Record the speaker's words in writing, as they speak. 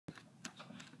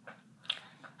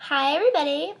Hi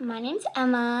everybody, my name's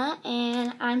Emma,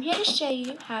 and I'm here to show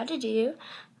you how to do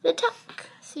the tuck.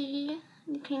 See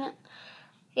the peanut?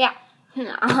 Yeah,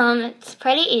 it's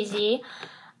pretty easy.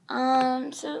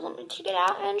 So let me take it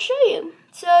out and show you.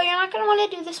 So you're not going to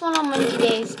want to do this one on windy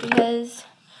days because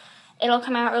it'll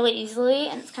come out really easily,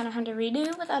 and it's kind of hard to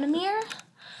redo without a mirror.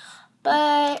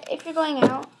 But if you're going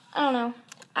out, I don't know,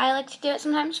 I like to do it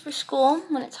sometimes for school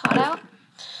when it's hot out.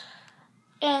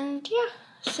 And yeah.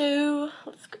 So,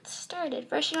 let's get started.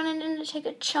 First, you're going to take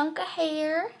a chunk of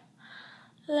hair,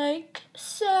 like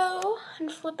so,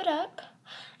 and flip it up,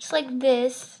 just like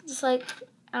this, just like,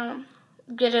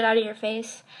 get it out of your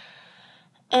face,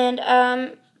 and,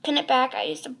 pin it back. I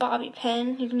used a bobby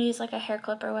pin. You can use, like, a hair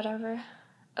clip or whatever.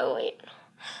 Oh, wait.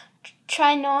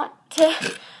 Try not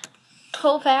to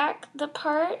pull back the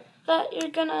part that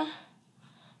you're gonna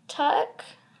tuck.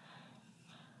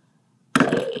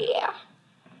 Yeah.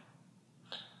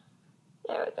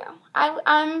 There we go.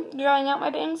 I'm growing out my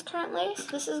bangs currently, so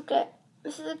this is good.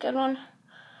 This is a good one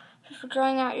for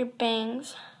growing out your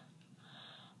bangs.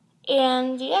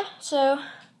 And yeah, so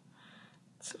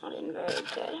it's not in very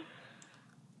good.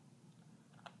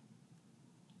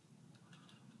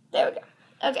 There we go.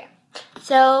 Okay.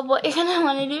 So what you're gonna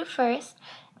want to do first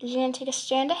is you're gonna take a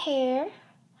strand of hair.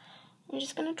 You're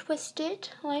just gonna twist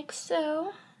it like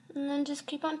so, and then just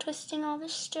keep on twisting all the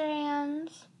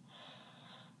strands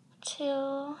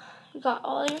till you got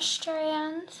all your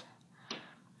strands.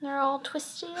 They're all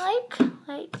twisty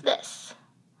like this.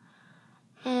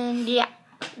 And yeah,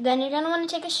 then you're going to want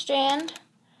to take a strand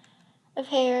of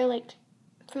hair, like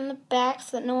from the back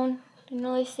so that no one can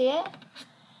really see it,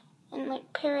 and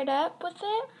like pair it up with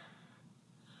it.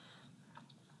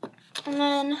 And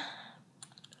then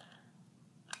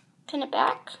pin it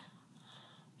back.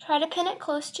 Try to pin it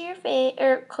close to your face,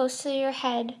 or close to your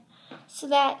head, so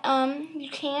that you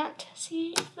can't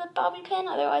see the bobby pin,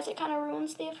 otherwise it kind of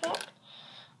ruins the effect.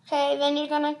 Okay, then you're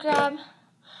going to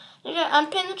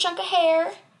unpin the chunk of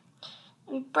hair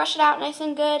and brush it out nice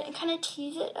and good and kind of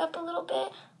tease it up a little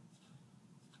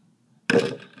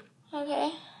bit.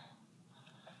 Okay.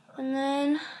 And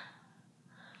then,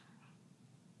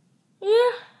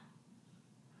 yeah,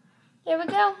 there we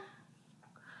go.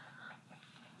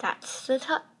 That's the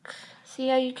tuck. See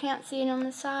how you can't see it on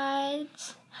the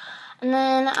sides? And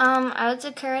then I would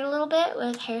secure it a little bit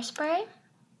with hairspray.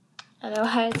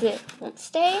 Otherwise it won't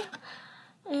stay.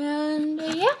 And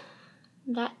yeah,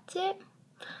 that's it.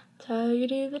 That's how you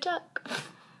do the tuck.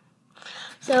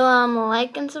 So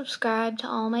like and subscribe to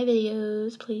all my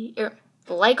videos, please. Or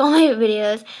like all my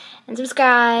videos and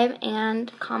subscribe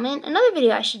and comment another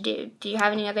video I should do. Do you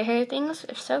have any other hair things?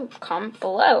 If so, comment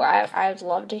below. I'd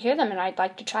love to hear them, and I'd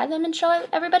like to try them and show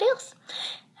everybody else.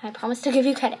 I promise to give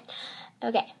you credit.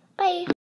 Okay, bye.